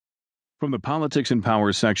From the Politics and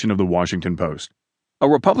Power section of the Washington Post. A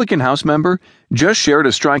Republican House member just shared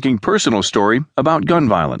a striking personal story about gun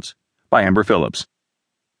violence by Phillips.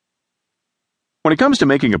 When it comes to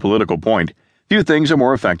making a political point, few things are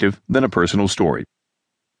more effective than a personal story.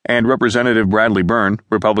 And Representative Bradley Byrne,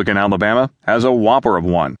 Republican Alabama, has a whopper of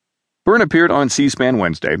one. Byrne appeared on C-SPAN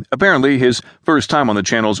Wednesday, apparently his first time on the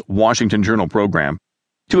channel's Washington Journal program,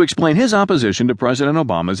 to explain his opposition to President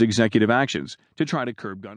Obama's executive actions to try to curb gun